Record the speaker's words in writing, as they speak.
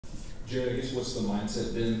Jared, I guess what's the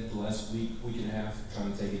mindset been the last week and a half,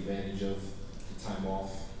 trying to take advantage of the time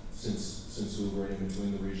off since we were in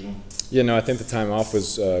between the regional? Yeah, no, I think the time off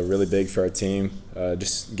was really big for our team.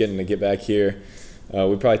 Just getting to get back here.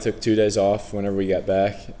 We probably took 2 days off whenever we got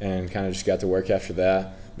back and kind of just got to work after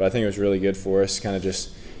that. But I think it was really good for us, kind of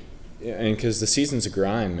just – and because the season's a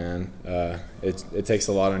grind, man. It takes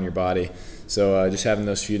a lot on your body. So just having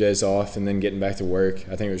those few days off and then getting back to work,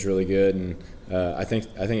 I think it was really good. And I think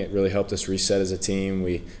it really helped us reset as a team.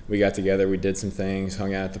 We got together, we did some things,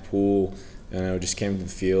 hung out at the pool, just came to the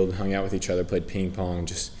field, hung out with each other, played ping pong,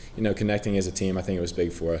 just connecting as a team. I think it was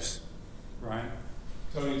big for us. Ryan?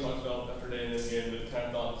 Tony talked about after day in the game that kind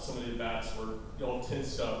of thought some of the bats were y'all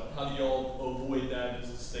tensed up. How do y'all avoid that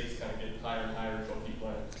as the stakes kind of get higher and higher as y'all keep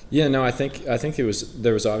playing? Yeah, no, I think there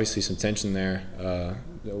was obviously some tension there.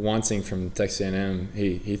 Wansing from Texas A&M,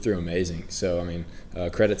 he threw amazing. So I mean,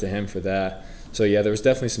 credit to him for that. So yeah, there was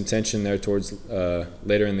definitely some tension there towards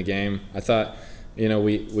later in the game. I thought,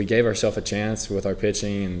 we gave ourselves a chance with our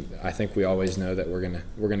pitching, and I think we always know that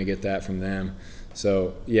we're gonna get that from them.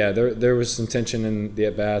 So yeah, there was some tension in the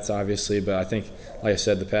at bats, obviously, but I think, like I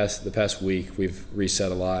said, the past week we've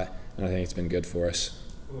reset a lot, and I think it's been good for us.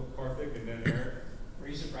 Well, Karthik and then Eric. Were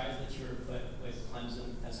you surprised that you were put with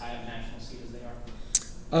Clemson as high of a national seed as they are?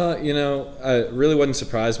 I really wasn't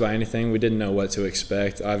surprised by anything. We didn't know what to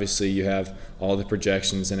expect. Obviously, you have all the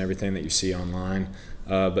projections and everything that you see online.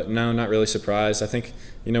 But no, not really surprised. I think,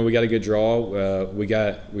 we got a good draw. We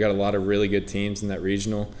got a lot of really good teams in that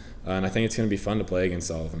regional, and I think it's going to be fun to play against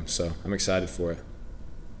all of them. So I'm excited for it.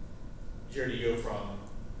 Jared, you go from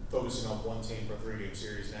focusing on one team for a 3-game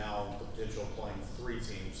series now, the potential of playing 3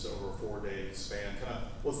 teams over a 4-day span. Kind of,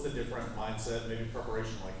 what's the different mindset, maybe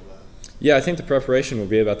preparation like for that? Yeah, I think the preparation will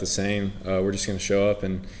be about the same. We're just going to show up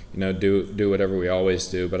and do whatever we always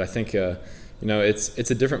do. But I think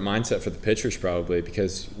it's a different mindset for the pitchers probably,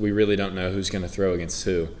 because we really don't know who's going to throw against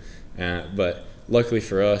who. But luckily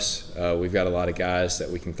for us, we've got a lot of guys that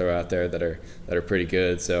we can throw out there that are pretty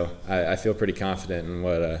good. So I feel pretty confident in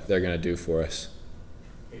what they're going to do for us.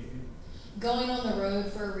 Going on the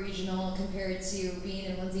road for a regional compared to being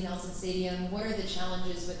in Lindsey Nelson Stadium, what are the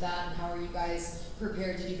challenges with that, and how are you guys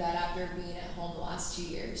prepared to do that after being at home the last 2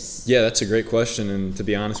 years? Yeah, that's a great question, and to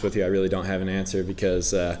be honest with you, I really don't have an answer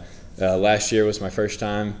because last year was my first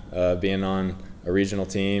time being on a regional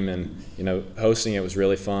team, and hosting it was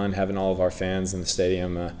really fun, having all of our fans in the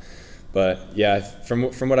stadium. But yeah, from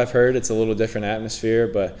what I've heard, it's a little different atmosphere.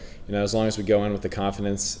 But as long as we go in with the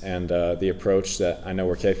confidence and the approach that I know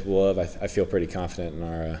we're capable of, I feel pretty confident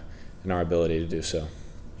in our ability to do so.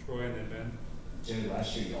 Troy and then Ben. Jerry,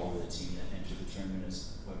 last year y'all were the team that entered the tournament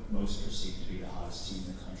as what most perceived to be the hottest team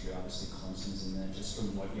in the country. Obviously, Clemson's in there. Just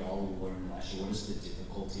from what y'all learned last year, what is the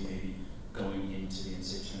difficulty maybe going into the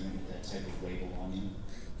NCAA tournament with that type of label on you?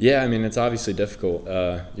 Yeah, I mean, it's obviously difficult.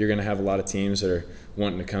 You're going to have a lot of teams that are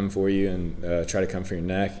wanting to come for you and try to come for your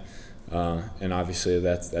neck. And obviously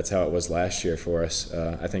that's how it was last year for us.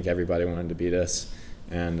 I think everybody wanted to beat us.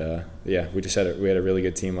 And yeah, we had a really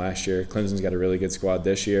good team last year. Clemson's got a really good squad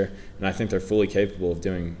this year, and I think they're fully capable of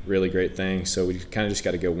doing really great things. So we kind of just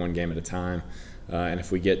got to go one game at a time. And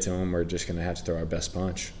if we get to them, we're just going to have to throw our best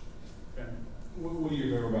punch. What do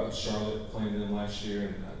you remember about Charlotte playing them last year?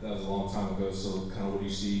 And that was a long time ago. So kind of what do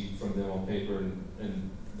you see from them on paper and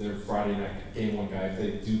their Friday night game one guy? If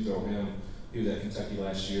they do throw him, he was at Kentucky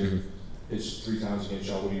last year, pitched 3 times against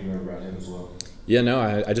y'all. What do you remember about him as well? Yeah, no,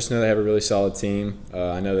 I just know they have a really solid team.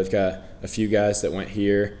 I know they've got a few guys that went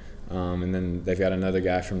here, and then they've got another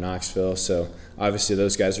guy from Knoxville. So obviously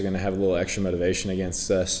those guys are going to have a little extra motivation against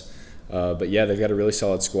us. But yeah, they've got a really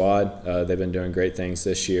solid squad. They've been doing great things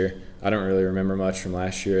this year. I don't really remember much from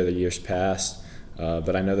last year or the years past,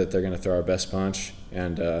 but I know that they're going to throw our best punch.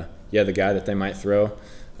 And yeah, the guy that they might throw,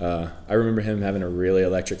 I remember him having a really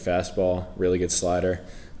electric fastball, really good slider.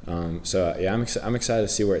 So yeah, I'm excited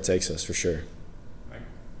to see where it takes us for sure.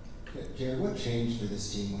 Jared, what changed for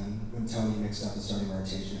this team when Tony mixed up the starting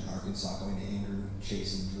rotation at Arkansas, going to Andrew,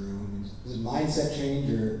 Chase, and Drew? I mean, does mindset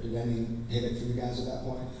change, or did anything pivot for you guys at that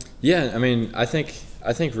point? Yeah, I mean, I think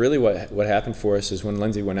really what happened for us is when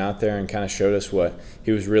Lindsey went out there and kind of showed us what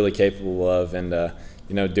he was really capable of, and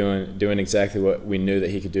doing exactly what we knew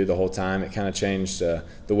that he could do the whole time. It kind of changed the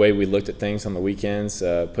way we looked at things on the weekends,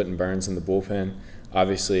 putting Burns in the bullpen.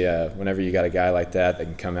 Obviously, whenever you got a guy like that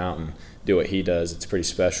can come out and do what he does, it's pretty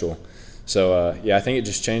special. So yeah, I think it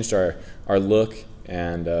just changed our look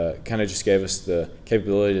and kind of just gave us the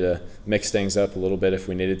capability to mix things up a little bit if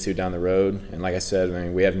we needed to down the road. And like I said, I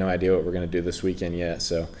mean, we have no idea what we're going to do this weekend yet.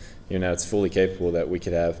 So it's fully capable that we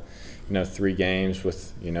could have 3 games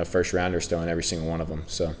with first rounders throwing every single one of them.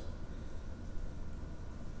 So.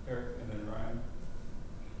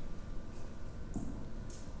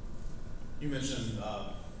 You mentioned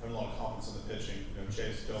having a lot of confidence in the pitching. You know,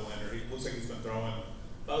 Chase, Dollander, he looks like he's been throwing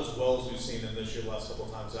about as well as we've seen him this year, last couple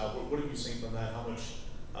of times out. What have you seen from that? How much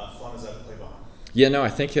fun is that to play behind? Yeah, no, I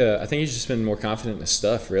think he's just been more confident in his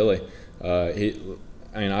stuff. Really,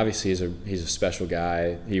 obviously he's a special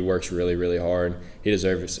guy. He works really, really hard. He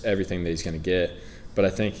deserves everything that he's going to get. But I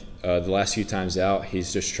think the last few times out,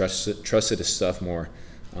 he's just trusted his stuff more.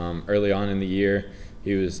 Early on in the year,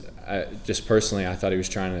 he was just personally, I thought he was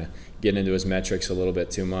trying to get into his metrics a little bit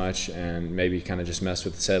too much and maybe kind of just mess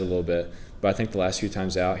with his head a little bit. But I think the last few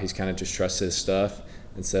times out, he's kind of just trusted his stuff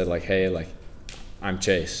and said, like, hey, like, I'm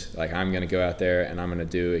Chase. Like, I'm going to go out there and I'm going to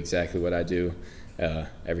do exactly what I do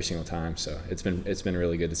every single time. So it's been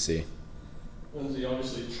really good to see. Lindsey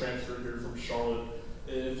obviously transferred here from Charlotte.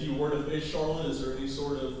 If you were to face Charlotte, is there any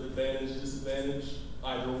sort of advantage, disadvantage,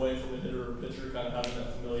 either way from a hitter or a pitcher, kind of having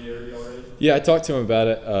that familiarity already? Yeah, I talked to him about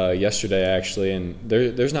it yesterday, actually, and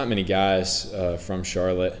there's not many guys from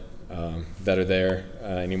Charlotte that are there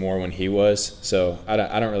anymore when he was. So I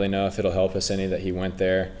don't really know if it'll help us any that he went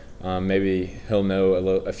there. Maybe he'll know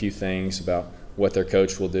a few things about what their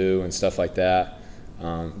coach will do and stuff like that.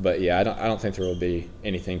 But yeah, I don't think there will be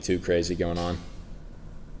anything too crazy going on.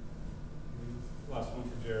 Last one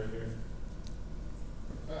for Jared here.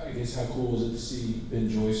 I guess how cool was it to see Ben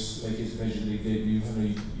Joyce make his Major League debut? I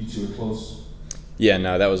know you two are close. Yeah,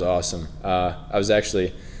 no, that was awesome. I was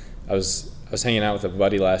hanging out with a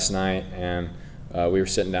buddy last night, and we were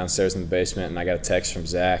sitting downstairs in the basement, and I got a text from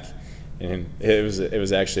Zach, and it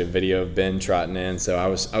was actually a video of Ben trotting in. So I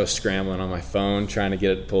was scrambling on my phone trying to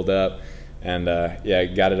get it pulled up, and I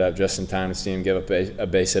got it up just in time to see him give up a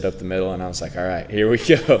base hit up the middle, and I was like, all right, here we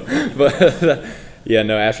go. But yeah,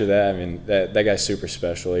 no, after that, I mean, that guy's super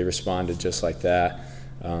special. He responded just like that.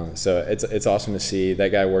 So it's awesome to see.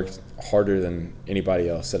 That guy worked harder than anybody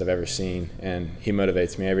else that I've ever seen, and he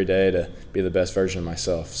motivates me every day to be the best version of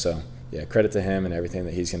myself. So yeah, credit to him and everything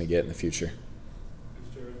that he's going to get in the future.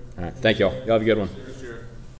 Thanks, Jared. All right, thank y'all. Y'all have a good one.